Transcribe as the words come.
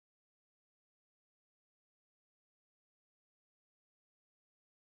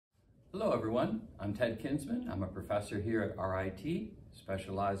Hello everyone, I'm Ted Kinsman. I'm a professor here at RIT,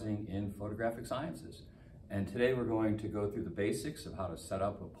 specializing in photographic sciences. And today we're going to go through the basics of how to set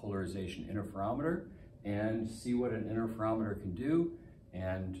up a polarization interferometer and see what an interferometer can do.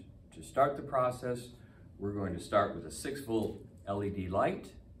 And to start the process, we're going to start with a 6-volt LED light,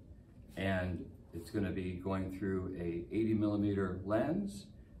 and it's going to be going through a 80mm lens,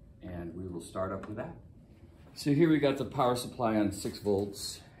 and we will start up with that. So here we got the power supply on 6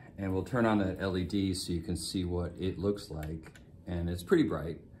 volts. And we'll turn on the LED so you can see what it looks like. And it's pretty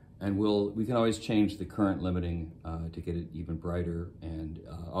bright. And we can always change the current limiting to get it even brighter. And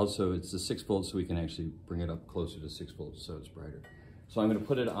also it's the 6 volts, so we can actually bring it up closer to 6 volts so it's brighter. So I'm gonna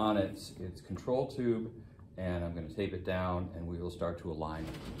put it on its control tube, and I'm gonna tape it down, and we will start to align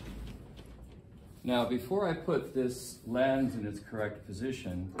it. Now, before I put this lens in its correct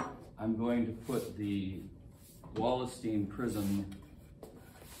position, I'm going to put the Wollaston prism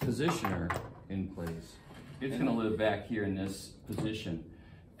positioner in place. It's going to live back here in this position.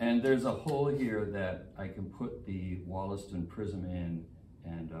 And there's a hole here that I can put the Wollaston prism in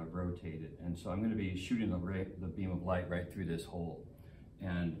and rotate it. And so I'm going to be shooting the beam of light right through this hole.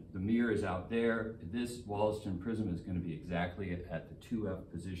 And the mirror is out there. This Wollaston prism is going to be exactly at the 2F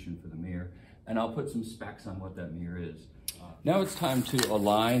position for the mirror. And I'll put some specs on what that mirror is. Now it's time to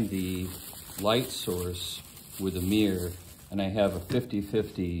align the light source with the mirror. And I have a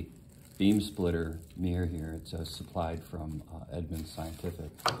 50-50 beam splitter mirror here. It's supplied from Edmund Scientific.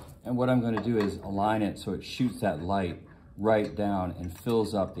 And what I'm going to do is align it so it shoots that light right down and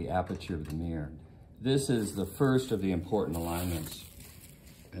fills up the aperture of the mirror. This is the first of the important alignments.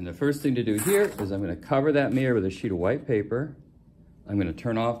 And the first thing to do here is I'm going to cover that mirror with a sheet of white paper. I'm going to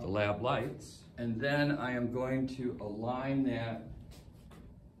turn off the lab lights. And then I am going to align that.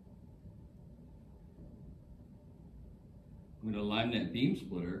 I'm going to align that beam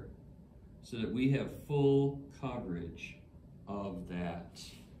splitter so that we have full coverage of that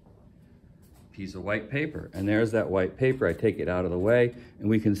piece of white paper. And there's that white paper. I take it out of the way, and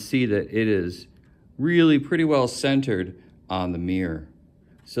we can see that it is really pretty well centered on the mirror.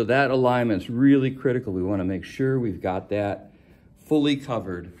 So that alignment's really critical. We want to make sure we've got that fully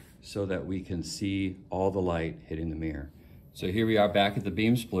covered so that we can see all the light hitting the mirror. So here we are back at the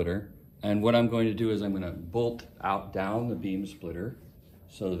beam splitter. And what I'm going to do is I'm going to bolt out down the beam splitter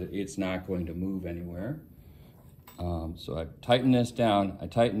so that it's not going to move anywhere. So I tighten this down,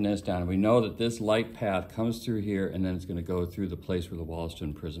 and we know that this light path comes through here, and then it's going to go through the place where the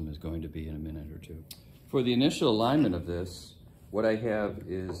Wollaston prism is going to be in a minute or two. For the initial alignment of this, what I have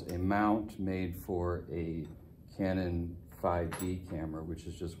is a mount made for a Canon 5D camera, which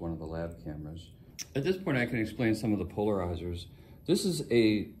is just one of the lab cameras. At this point, I can explain some of the polarizers. This is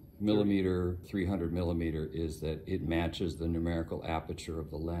a 300mm is that it matches the numerical aperture of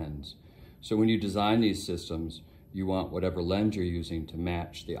the lens. So when you design these systems, you want whatever lens you're using to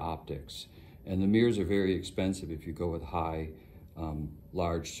match the optics. And the mirrors are very expensive if you go with high,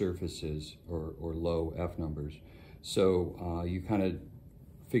 large surfaces or low F numbers. So you kind of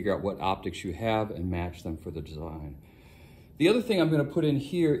figure out what optics you have and match them for the design. The other thing I'm going to put in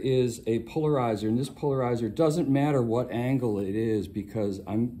here is a polarizer, and this polarizer doesn't matter what angle it is, because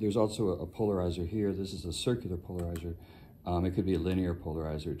there's also a polarizer here. This is a circular polarizer. It could be a linear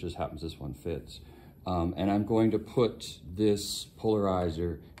polarizer. It just happens this one fits. And I'm going to put this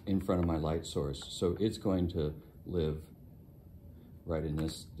polarizer in front of my light source. So it's going to live right in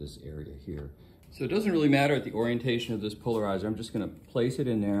this area here. So it doesn't really matter at the orientation of this polarizer. I'm just going to place it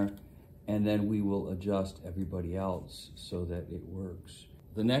in there, and then we will adjust everybody else so that it works.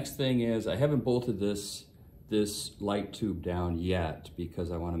 The next thing is, I haven't bolted this light tube down yet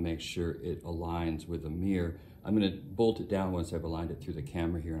because I want to make sure it aligns with the mirror. I'm going to bolt it down once I've aligned it through the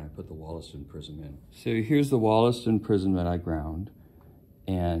camera here, and I put the Wollaston prism in. So here's the Wollaston prism that I ground,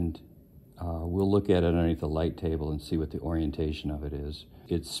 and we'll look at it underneath the light table and see what the orientation of it is.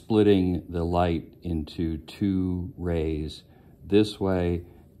 It's splitting the light into 2 rays, this way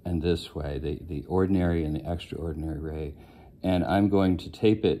and this way, the ordinary and the extraordinary ray. And I'm going to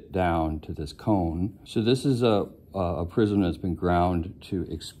tape it down to this cone. So this is a prism that's been ground to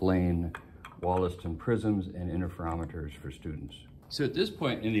explain Wollaston prisms and interferometers for students. So at this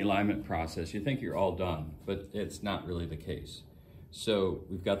point in the alignment process, you think you're all done, but it's not really the case. So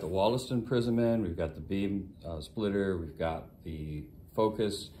we've got the Wollaston prism in, we've got the beam splitter, we've got the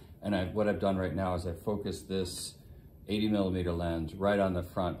focus, and what I've done right now is I've focused this 80mm lens right on the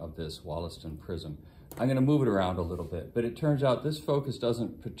front of this Wollaston prism. I'm going to move it around a little bit, but it turns out this focus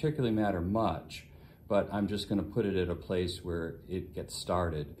doesn't particularly matter much, but I'm just going to put it at a place where it gets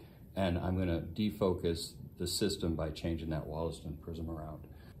started, and I'm going to defocus the system by changing that Wollaston prism around.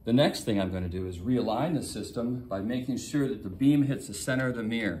 The next thing I'm going to do is realign the system by making sure that the beam hits the center of the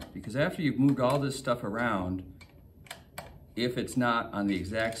mirror. Because after you've moved all this stuff around, if it's not on the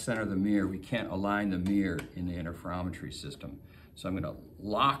exact center of the mirror, we can't align the mirror in the interferometry system. So I'm going to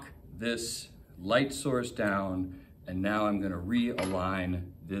lock this light source down, and now I'm going to realign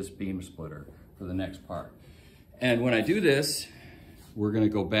this beam splitter for the next part. And when I do this, we're going to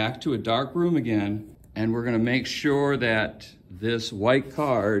go back to a dark room again, and we're going to make sure that this white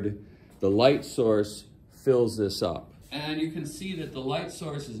card, the light source, fills this up. And you can see that the light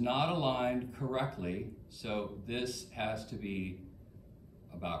source is not aligned correctly, so this has to be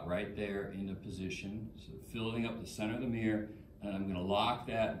about right there in the position. So filling up the center of the mirror, and I'm going to lock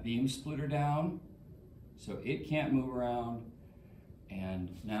that beam splitter down so it can't move around.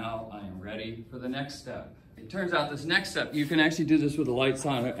 And now I am ready for the next step. It turns out this next step, you can actually do this with the lights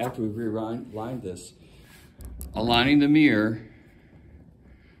on after we've realigned this. Aligning the mirror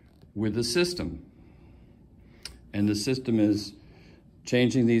with the system. And the system is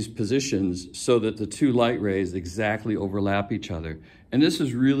changing these positions so that the two light rays exactly overlap each other. And this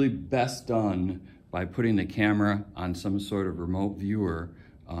is really best done by putting the camera on some sort of remote viewer,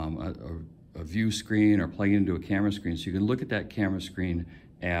 a view screen, or plugging into a camera screen, so you can look at that camera screen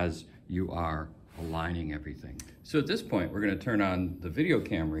as you are aligning everything. So at this point, we're going to turn on the video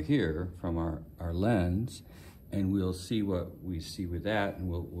camera here from our lens, and we'll see what we see with that, and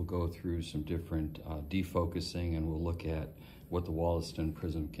we'll go through some different defocusing, and we'll look at what the Wollaston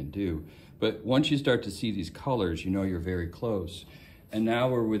prism can do. But once you start to see these colors, you know you're very close. And now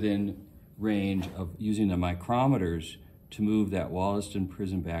we're within range of using the micrometers to move that Wollaston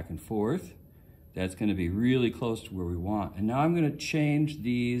prism back and forth. That's going to be really close to where we want. And now I'm going to change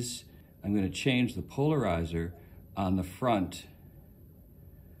these. I'm going to change the polarizer on the front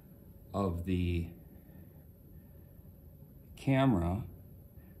of the camera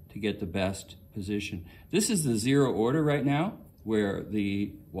to get the best position. This is the zero order right now, where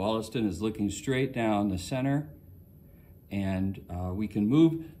the Wollaston is looking straight down the center, and we can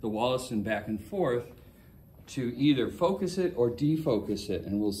move the Wollaston back and forth to either focus it or defocus it,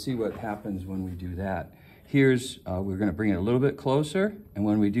 and we'll see what happens when we do that. Here's, we're going to bring it a little bit closer, and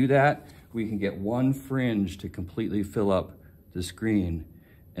when we do that, we can get one fringe to completely fill up the screen.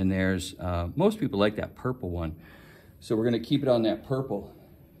 And there's, most people like that purple one. So we're going to keep it on that purple.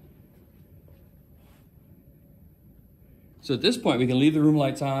 So at this point, we can leave the room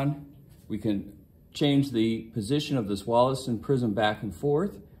lights on. We can change the position of this Wollaston prism back and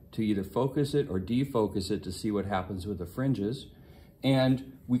forth to either focus it or defocus it to see what happens with the fringes.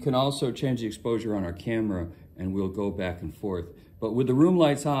 And we can also change the exposure on our camera, and we'll go back and forth. But with the room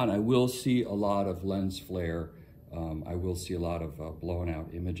lights on, I will see a lot of lens flare. I will see a lot of blown out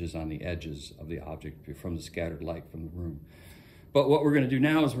images on the edges of the object from the scattered light from the room. But what we're going to do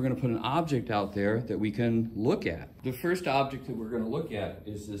now is we're going to put an object out there that we can look at. The first object that we're going to look at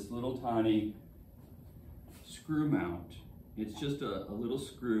is this little tiny screw mount. It's just a little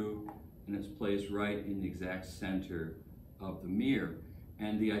screw, and it's placed right in the exact center of the mirror.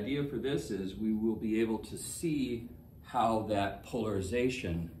 And the idea for this is we will be able to see how that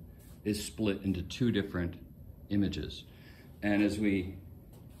polarization is split into two different images. And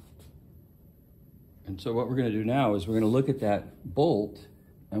so what we're going to do now is we're going to look at that bolt,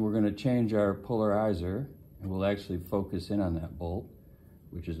 and we're going to change our polarizer, and we'll actually focus in on that bolt,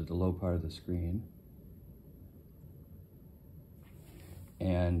 which is at the low part of the screen.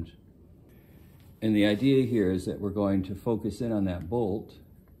 And the idea here is that we're going to focus in on that bolt,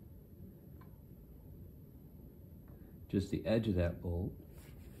 just the edge of that bolt,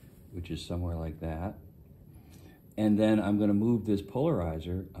 which is somewhere like that. And then I'm going to move this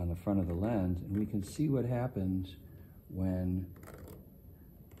polarizer on the front of the lens, and we can see what happens when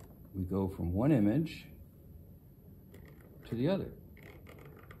we go from one image to the other.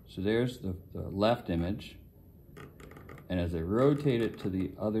 So there's the left image, and as I rotate it to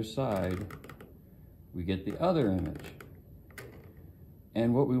the other side, we get the other image.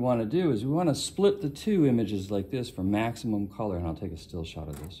 And what we want to do is we want to split the two images like this for maximum color, and I'll take a still shot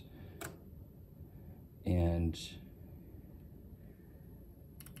of this. And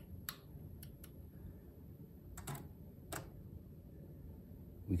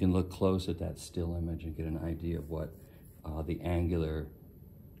we can look close at that still image and get an idea of what the angular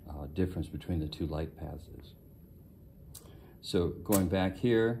difference between the two light paths is. So going back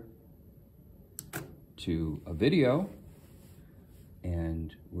here to a video,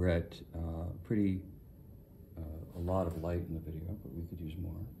 and we're at a lot of light in the video, but we could use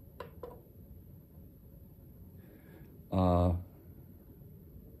more.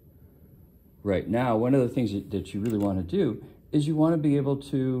 Right now, one of the things that you really want to do is you want to be able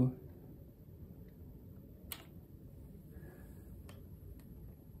to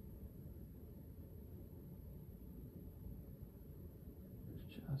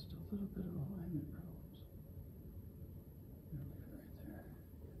just a little bit of alignment problems. Right there.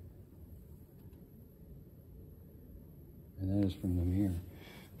 And that is from the mirror.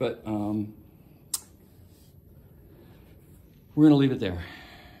 But we're going to leave it there.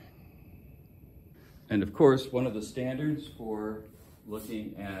 And of course, one of the standards for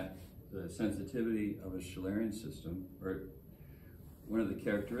looking at the sensitivity of a Schillerian system, or one of the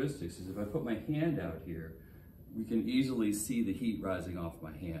characteristics, is if I put my hand out here, we can easily see the heat rising off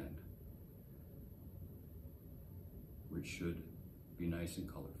my hand, which should be nice and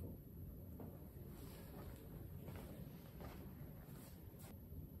colorful.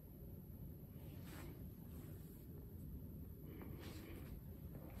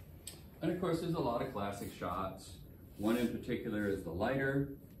 And of course, there's a lot of classic shots. One in particular is the lighter.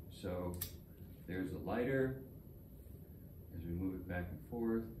 So there's the lighter. As we move it back and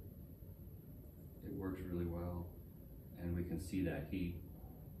forth, it works really well. And we can see that heat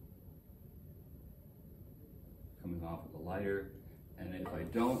coming off of the lighter. And if I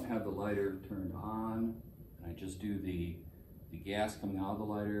don't have the lighter turned on, and I just do the gas coming out of the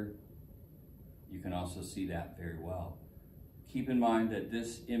lighter, you can also see that very well. Keep in mind that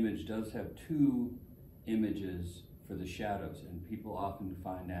this image does have two images for the shadows, and people often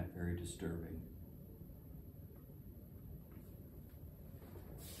find that very disturbing.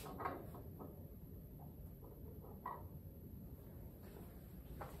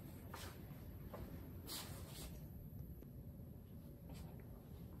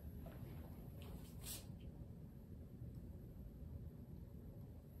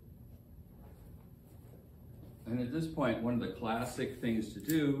 And at this point, one of the classic things to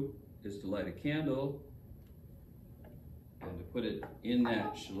do is to light a candle and to put it in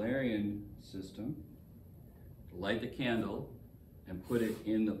that Schillerian system, to light the candle and put it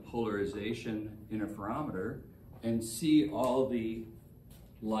in the polarization interferometer and see all the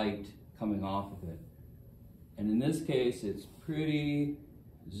light coming off of it. And in this case, it's pretty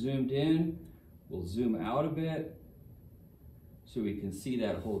zoomed in. We'll zoom out a bit so we can see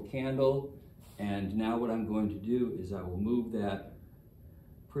that whole candle. And now what I'm going to do is I will move that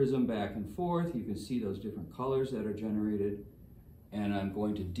prism back and forth. You can see those different colors that are generated. And I'm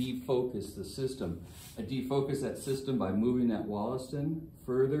going to defocus the system. I defocus that system by moving that Wollaston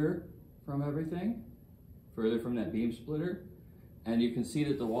further from everything, further from that beam splitter. And you can see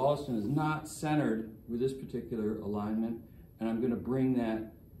that the Wollaston is not centered with this particular alignment. And I'm going to bring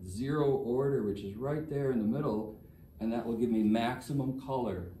that zero order, which is right there in the middle, and that will give me maximum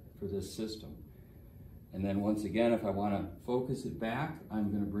color for this system. And then once again, if I want to focus it back,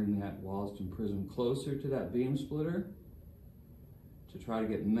 I'm going to bring that Wollaston prism closer to that beam splitter to try to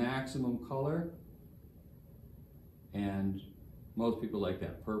get maximum color. And most people like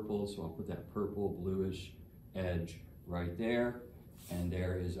that purple, so I'll put that purple bluish edge right there. And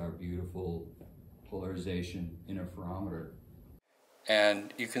there is our beautiful polarization interferometer.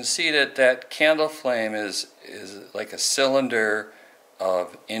 And you can see that that candle flame is like a cylinder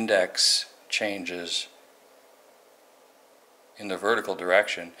of index changes in the vertical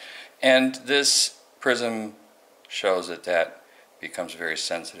direction. And this prism shows that that becomes very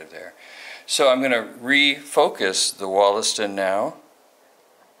sensitive there. So I'm going to refocus the Wollaston now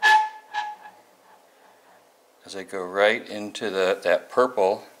as I go right into that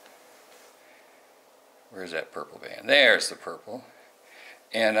purple. Where's that purple band? There's the purple.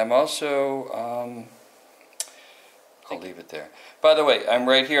 And I'm also, I'll leave it there. By the way, I'm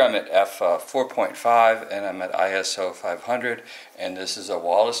right here, I'm at f4.5 and I'm at ISO 500, and this is a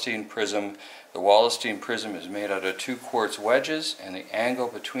Wollaston prism. The Wollaston prism is made out of 2 quartz wedges, and the angle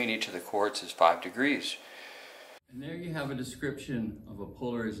between each of the quartz is 5 degrees. And there you have a description of a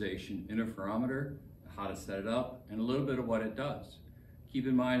polarization interferometer, how to set it up, and a little bit of what it does. Keep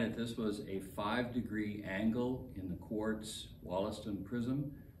in mind that this was a 5-degree angle in the quartz Wollaston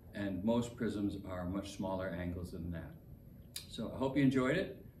prism, and most prisms are much smaller angles than that. So I hope you enjoyed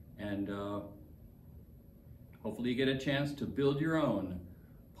it, and hopefully you get a chance to build your own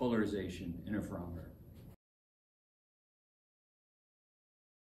polarization interferometer.